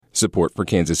Support for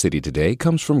Kansas City Today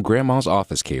comes from Grandma's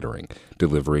Office Catering,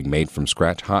 delivering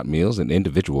made-from-scratch hot meals and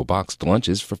individual boxed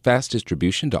lunches for fast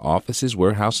distribution to offices,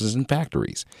 warehouses, and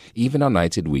factories, even on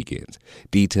nights and weekends.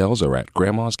 Details are at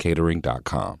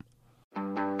grandmascatering.com.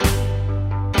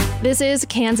 This is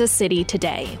Kansas City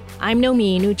Today. I'm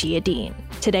Nomin Ujiyediin.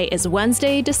 Today is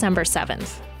Wednesday, December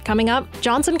 7th. Coming up,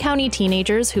 Johnson County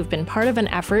teenagers who've been part of an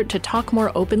effort to talk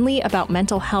more openly about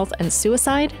mental health and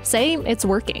suicide say it's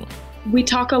working. We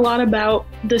talk a lot about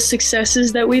the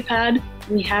successes that we've had.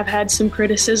 We have had some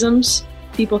criticisms,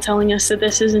 people telling us that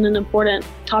this isn't an important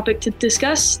topic to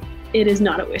discuss. It is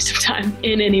not a waste of time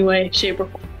in any way, shape, or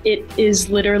form. It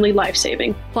is literally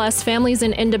life-saving. Plus, families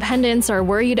and independents are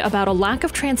worried about a lack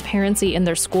of transparency in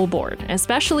their school board,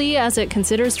 especially as it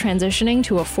considers transitioning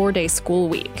to a 4-day school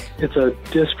week. It's a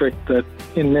district that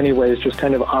in many ways just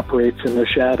kind of operates in the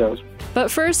shadows.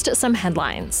 But first, some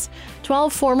headlines.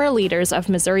 12 former leaders of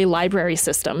Missouri library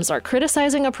systems are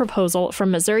criticizing a proposal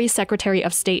from Missouri Secretary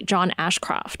of State John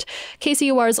Ashcroft.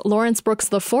 KCUR's Lawrence Brooks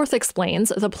IV explains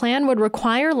the plan would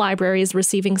require libraries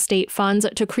receiving state funds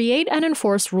to create and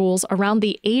enforce rules around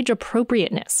the age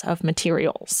appropriateness of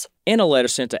materials. In a letter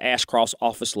sent to Ashcroft's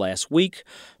office last week,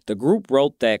 the group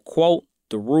wrote that, quote,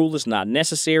 "the rule is not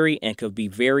necessary and could be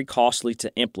very costly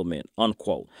to implement,"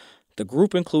 unquote. The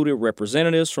group included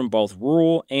representatives from both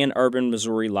rural and urban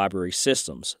Missouri library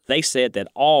systems. They said that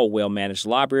all well-managed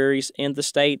libraries in the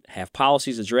state have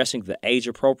policies addressing the age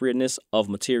appropriateness of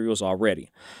materials already.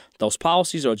 Those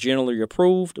policies are generally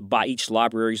approved by each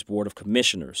library's Board of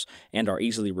Commissioners and are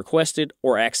easily requested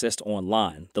or accessed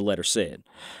online, the letter said.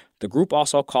 The group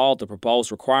also called the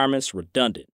proposed requirements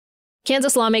redundant.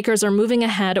 Kansas lawmakers are moving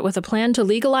ahead with a plan to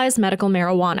legalize medical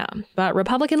marijuana, but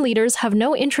Republican leaders have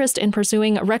no interest in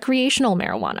pursuing recreational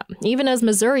marijuana, even as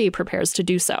Missouri prepares to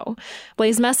do so.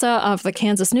 Blaise Mesa of the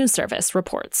Kansas News Service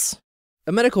reports.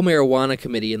 A medical marijuana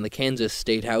committee in the Kansas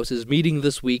State House is meeting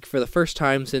this week for the first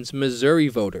time since Missouri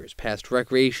voters passed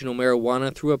recreational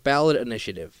marijuana through a ballot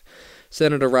initiative.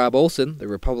 Senator Rob Olson, the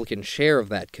Republican chair of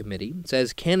that committee,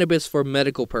 says cannabis for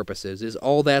medical purposes is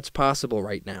all that's possible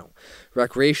right now.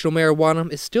 Recreational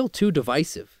marijuana is still too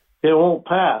divisive. It won't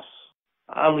pass.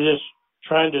 I'm just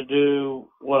trying to do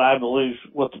what I believe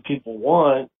what the people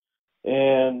want,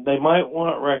 and they might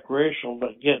want recreational,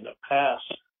 but getting it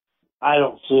passed, I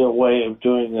don't see a way of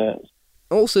doing that.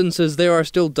 Olson says there are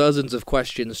still dozens of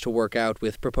questions to work out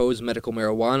with proposed medical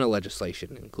marijuana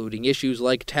legislation, including issues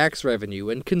like tax revenue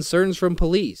and concerns from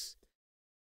police.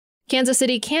 Kansas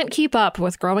City can't keep up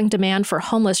with growing demand for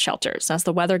homeless shelters as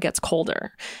the weather gets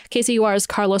colder. KCUR's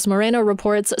Carlos Moreno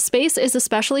reports space is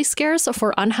especially scarce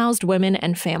for unhoused women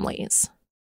and families.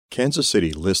 Kansas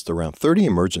City lists around 30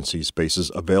 emergency spaces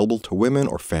available to women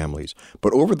or families,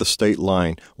 but over the state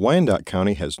line, Wyandotte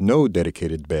County has no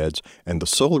dedicated beds, and the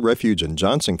Soul Refuge in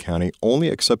Johnson County only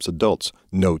accepts adults,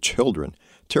 no children.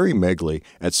 Terry Megley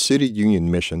at City Union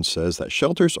Mission says that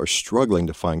shelters are struggling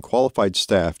to find qualified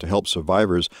staff to help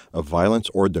survivors of violence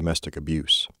or domestic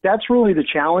abuse. That's really the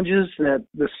challenge, is that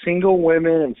the single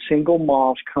women and single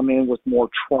moms come in with more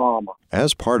trauma.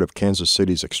 As part of Kansas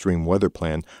City's extreme weather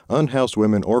plan, unhoused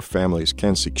women or families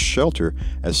can seek shelter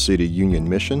at City Union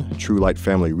Mission, True Light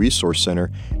Family Resource Center,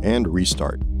 and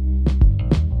Restart.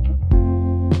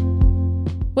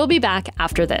 We'll be back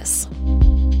after this.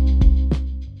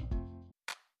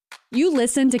 You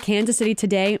listen to Kansas City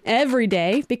Today every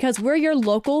day because we're your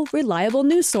local, reliable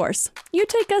news source. You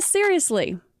take us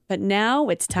seriously. But now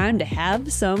it's time to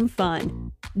have some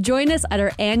fun. Join us at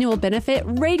our annual benefit,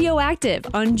 Radioactive,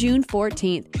 on June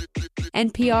 14th.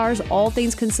 NPR's All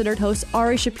Things Considered host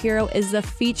Ari Shapiro is the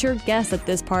featured guest at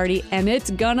this party, and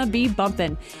it's gonna be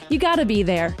bumpin'. You gotta be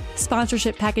there.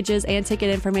 Sponsorship packages and ticket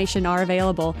information are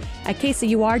available at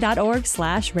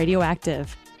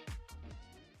kcur.org/radioactive.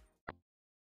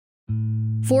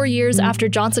 4 years after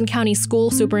Johnson County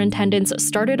school superintendents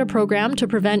started a program to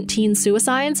prevent teen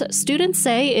suicides, students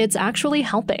say it's actually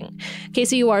helping.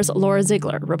 KCUR's Laura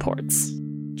Ziegler reports.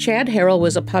 Chad Harrell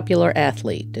was a popular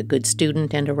athlete, a good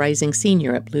student, and a rising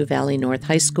senior at Blue Valley North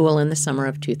High School in the summer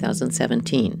of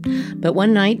 2017. But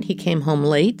one night, he came home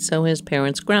late, so his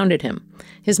parents grounded him.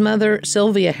 His mother,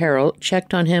 Sylvia Harrell,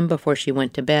 checked on him before she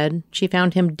went to bed. She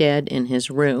found him dead in his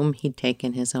room. He'd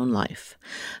taken his own life.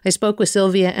 I spoke with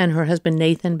Sylvia and her husband,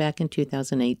 Nathan, back in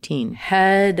 2018.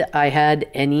 Had I had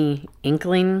any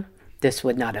inkling, this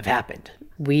would not have happened.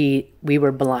 We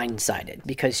were blindsided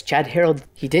because Chad Harrell,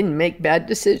 he didn't make bad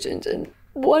decisions, and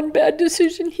one bad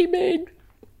decision he made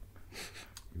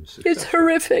is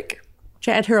horrific.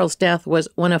 Chad Harrell's death was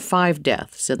one of 5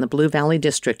 deaths in the Blue Valley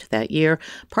District that year,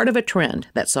 part of a trend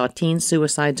that saw teen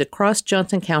suicides across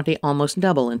Johnson County almost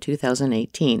double in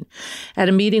 2018. At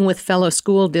a meeting with fellow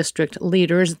school district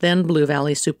leaders, then Blue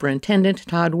Valley Superintendent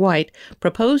Todd White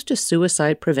proposed a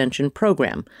suicide prevention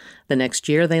program. The next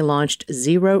year, they launched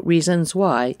 0 Reasons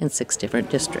Why in 6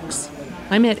 different districts.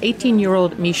 I met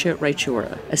 18-year-old Misha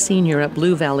Raichura, a senior at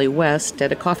Blue Valley West,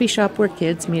 at a coffee shop where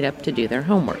kids meet up to do their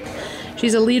homework.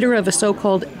 She's a leader of a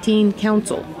so-called Teen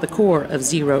Council, the core of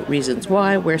 0 Reasons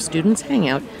Why, where students hang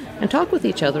out and talk with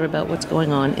each other about what's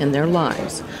going on in their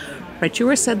lives.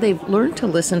 Raichura said they've learned to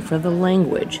listen for the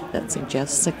language that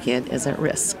suggests a kid is at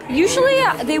risk. Usually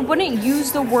they wouldn't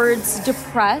use the words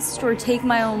depressed or take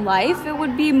my own life. It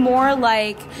would be more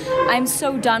like, I'm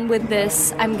so done with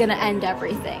this, I'm going to end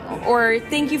everything. Or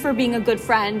thank you for being a good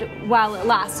friend while it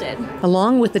lasted.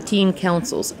 Along with the Teen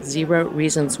Councils, 0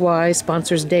 Reasons Why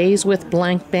sponsors days with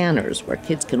blank banners where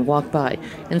kids can walk by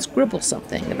and scribble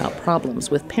something about problems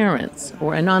with parents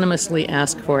or anonymously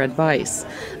ask for advice.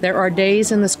 There are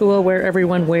days in the school where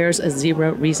everyone wears a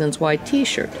 0 Reasons Why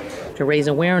t-shirt to raise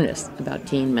awareness about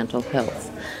teen mental health.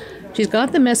 She's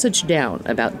got the message down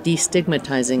about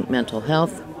destigmatizing mental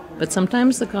health, but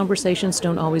sometimes the conversations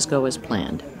don't always go as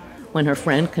planned. When her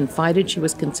friend confided she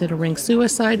was considering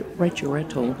suicide, Raichura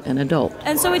told an adult.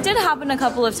 And so it did happen a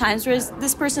couple of times where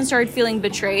this person started feeling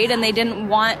betrayed and they didn't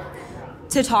want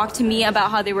to talk to me about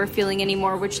how they were feeling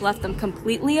anymore, which left them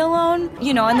completely alone.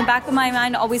 You know, in the back of my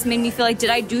mind always made me feel like, did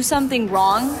I do something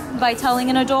wrong by telling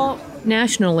an adult?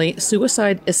 Nationally,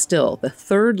 suicide is still the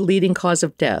 3rd leading cause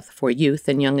of death for youth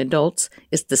and young adults.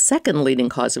 It's the 2nd leading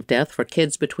cause of death for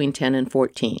kids between 10 and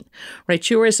 14.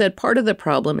 Raichura said part of the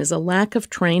problem is a lack of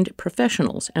trained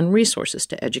professionals and resources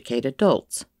to educate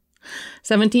adults.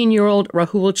 17-year-old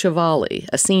Rahul Chavali,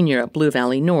 a senior at Blue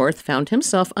Valley North, found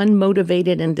himself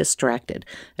unmotivated and distracted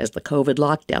as the COVID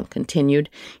lockdown continued.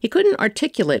 He couldn't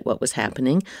articulate what was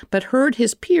happening, but heard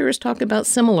his peers talk about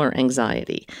similar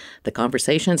anxiety. The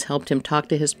conversations helped him talk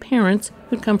to his parents,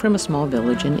 who'd come from a small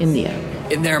village in India.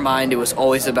 In their mind, it was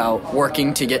always about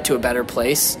working to get to a better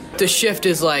place. The shift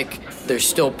is like, there's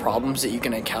still problems that you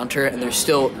can encounter, and there's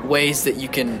still ways that you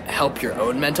can help your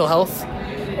own mental health.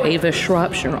 Ava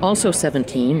Shropshire, also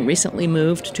 17, recently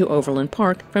moved to Overland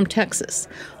Park from Texas.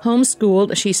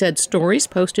 Homeschooled, she said stories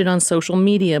posted on social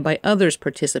media by others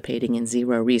participating in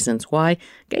 0 Reasons Why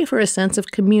gave her a sense of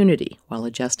community while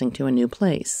adjusting to a new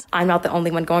place. I'm not the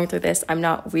only one going through this. I'm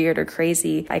not weird or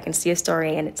crazy. I can see a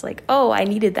story and it's like, oh, I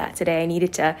needed that today. I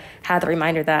needed to have the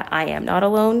reminder that I am not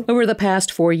alone. Over the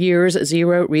past 4 years,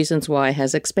 0 Reasons Why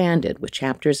has expanded with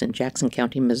chapters in Jackson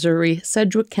County, Missouri,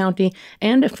 Sedgwick County,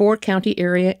 and a 4-county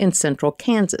area in central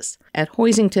Kansas. At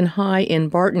Hoisington High in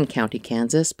Barton County,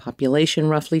 Kansas, population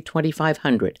roughly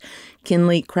 2,500.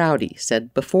 Kinley Crowdy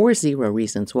said before 0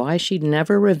 Reasons Why she'd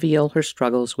never reveal her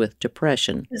struggles with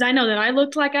depression. Because I know that I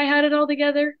looked like I had it all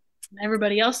together.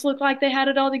 Everybody else looked like they had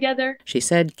it all together. She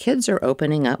said kids are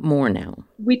opening up more now.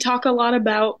 We talk a lot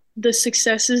about the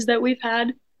successes that we've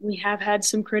had. We have had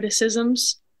some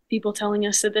criticisms, people telling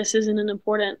us that this isn't an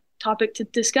important topic to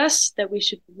discuss, that we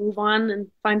should move on and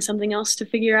find something else to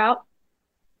figure out.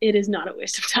 It is not a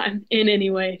waste of time in any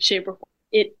way, shape, or form.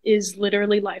 It is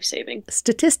literally life-saving.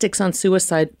 Statistics on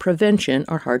suicide prevention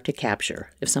are hard to capture.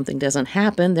 If something doesn't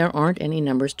happen, there aren't any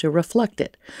numbers to reflect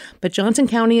it. But Johnson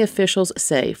County officials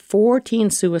say 4 teen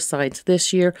suicides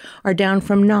this year are down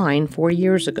from 9 4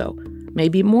 years ago.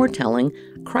 Maybe more telling,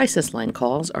 crisis line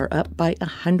calls are up by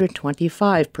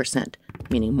 125%,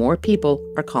 meaning more people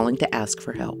are calling to ask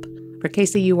for help. For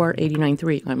KCUR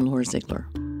 89.3, I'm Laura Ziegler.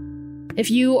 If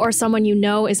you or someone you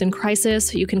know is in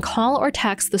crisis, you can call or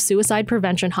text the Suicide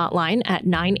Prevention Hotline at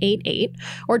 988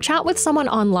 or chat with someone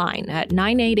online at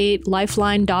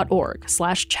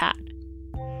 988lifeline.org/chat.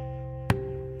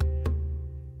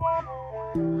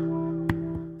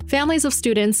 Families of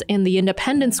students in the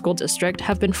Independent School District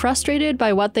have been frustrated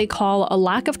by what they call a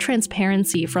lack of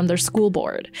transparency from their school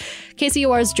board.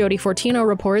 KCUR's Jody Fortino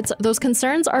reports those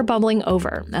concerns are bubbling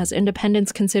over as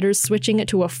Independence considers switching it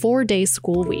to a 4-day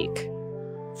school week.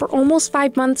 For almost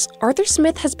 5 months, Arthur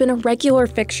Smith has been a regular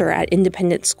fixture at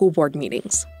Independent School Board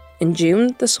meetings. In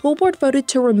June, the school board voted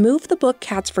to remove the book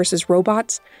Cats vs.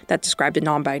 Robots, that described a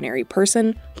non-binary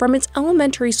person, from its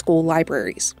elementary school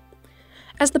libraries.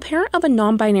 As the parent of a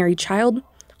non-binary child,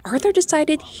 Arthur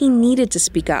decided he needed to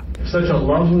speak up. Such a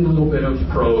lovely little bit of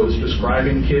prose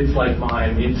describing kids like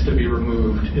mine needs to be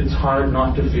removed. It's hard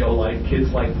not to feel like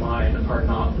kids like mine are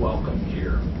not welcome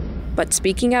here. But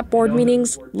speaking at board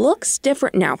meetings looks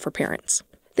different now for parents.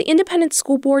 The Independent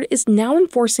School Board is now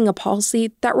enforcing a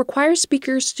policy that requires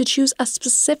speakers to choose a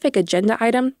specific agenda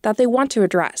item that they want to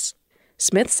address.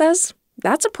 Smith says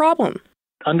that's a problem.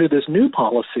 Under this new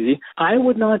policy, I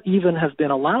would not even have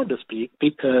been allowed to speak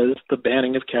because the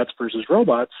banning of Cats versus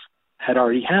Robots had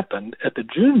already happened at the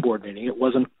June board meeting. It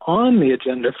wasn't on the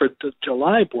agenda for the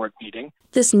July board meeting.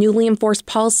 This newly enforced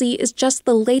policy is just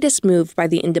the latest move by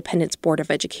the Independence Board of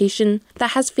Education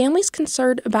that has families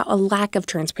concerned about a lack of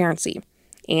transparency.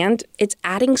 And it's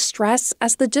adding stress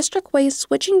as the district weighs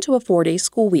switching to a 4-day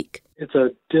school week. It's a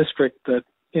district that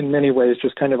in many ways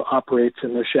just kind of operates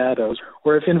in the shadows,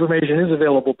 where if information is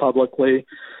available publicly,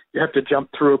 you have to jump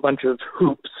through a bunch of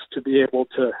hoops to be able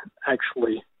to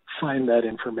actually find that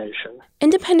information.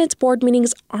 Independence board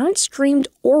meetings aren't streamed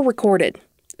or recorded.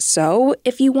 So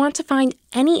if you want to find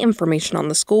any information on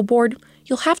the school board,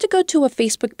 you'll have to go to a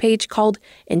Facebook page called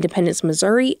Independence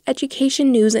Missouri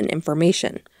Education News and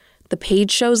Information. The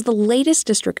page shows the latest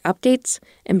district updates,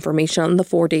 information on the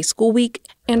 4-day school week,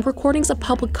 and recordings of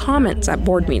public comments at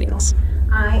board meetings.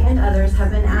 I and others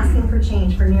have been asking for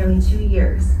change for nearly 2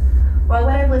 years. While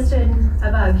what I've listed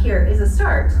above here is a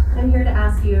start, I'm here to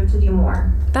ask you to do more.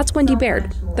 That's Wendy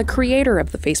Baird, the creator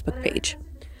of the Facebook page.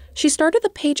 She started the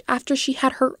page after she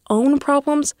had her own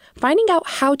problems finding out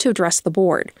how to address the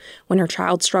board when her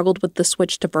child struggled with the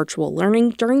switch to virtual learning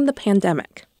during the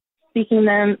pandemic. Speaking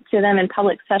to them in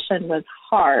public session was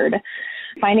hard.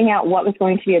 Finding out what was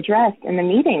going to be addressed in the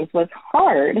meetings was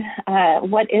hard.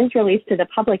 What is released to the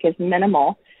public is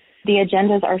minimal. The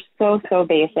agendas are so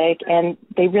basic, and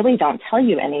they really don't tell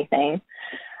you anything.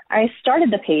 I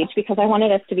started the page because I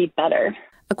wanted us to be better.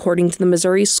 According to the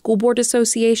Missouri School Board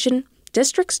Association,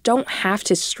 districts don't have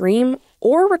to stream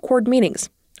or record meetings,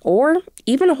 or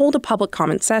even hold a public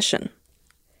comment session.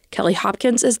 Kelly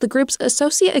Hopkins is the group's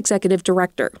Associate Executive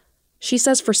Director. She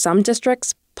says for some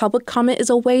districts, public comment is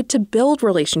a way to build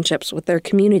relationships with their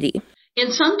community.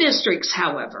 In some districts,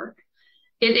 however,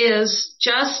 it is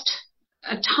just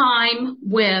a time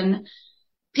when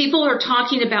people are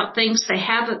talking about things they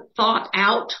haven't thought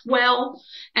out well,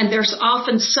 and there's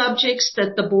often subjects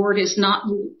that the board is not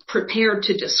prepared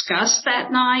to discuss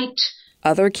that night.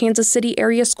 Other Kansas City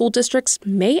area school districts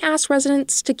may ask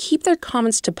residents to keep their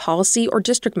comments to policy or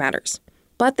district matters,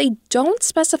 but they don't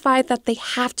specify that they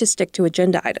have to stick to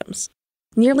agenda items.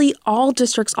 Nearly all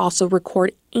districts also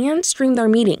record and stream their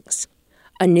meetings.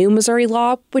 A new Missouri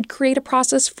law would create a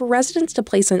process for residents to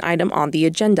place an item on the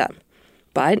agenda,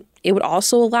 but it would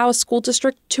also allow a school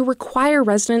district to require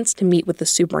residents to meet with the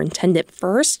superintendent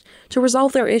first to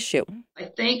resolve their issue. I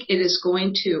think it is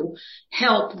going to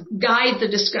help guide the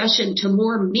discussion to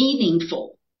more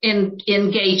meaningful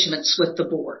engagements with the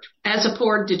board, as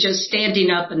opposed to just standing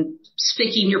up and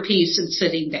speaking your piece and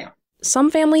sitting down.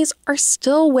 Some families are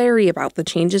still wary about the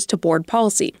changes to board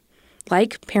policy,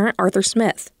 like parent Arthur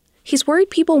Smith. He's worried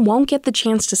people won't get the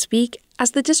chance to speak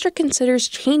as the district considers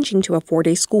changing to a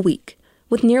 4-day school week.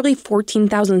 With nearly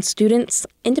 14,000 students,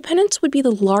 Independence would be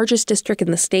the largest district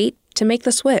in the state to make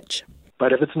the switch.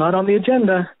 But if it's not on the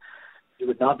agenda, you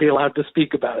would not be allowed to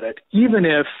speak about it, even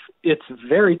if it's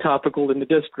very topical in the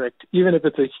district, even if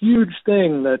it's a huge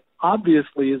thing that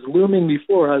obviously is looming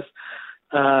before us,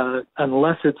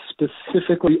 unless it's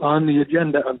specifically on the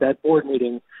agenda of that board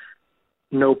meeting.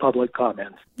 No public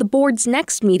comments. The board's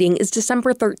next meeting is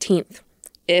December 13th.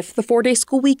 If the 4-day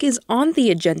school week is on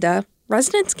the agenda,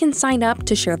 residents can sign up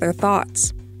to share their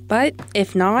thoughts. But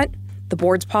if not, the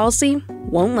board's policy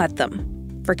won't let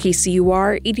them. For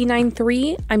KCUR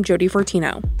 89.3, I'm Jody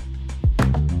Fortino.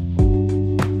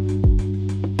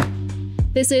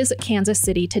 This is Kansas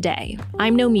City Today.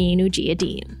 I'm Nomin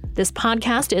Ujiyediin. This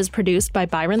podcast is produced by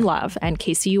Byron Love and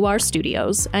KCUR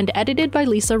Studios and edited by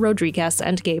Lisa Rodriguez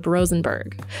and Gabe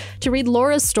Rosenberg. To read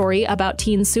Laura's story about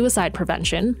teen suicide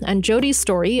prevention and Jody's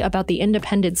story about the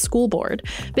Independent School Board,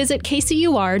 visit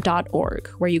kcur.org,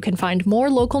 where you can find more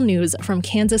local news from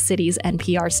Kansas City's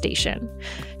NPR station.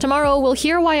 Tomorrow, we'll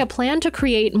hear why a plan to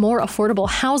create more affordable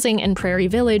housing in Prairie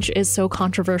Village is so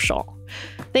controversial.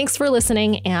 Thanks for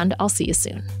listening, and I'll see you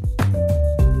soon.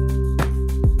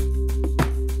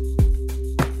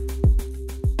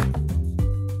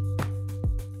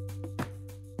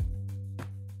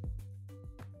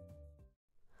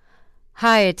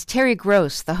 Hi, it's Terry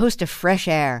Gross, the host of Fresh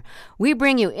Air. We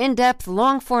bring you in-depth,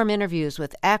 long-form interviews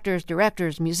with actors,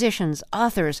 directors, musicians,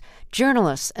 authors,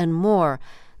 journalists, and more.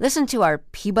 Listen to our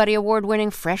Peabody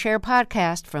Award-winning Fresh Air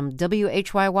podcast from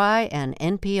WHYY and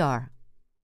NPR.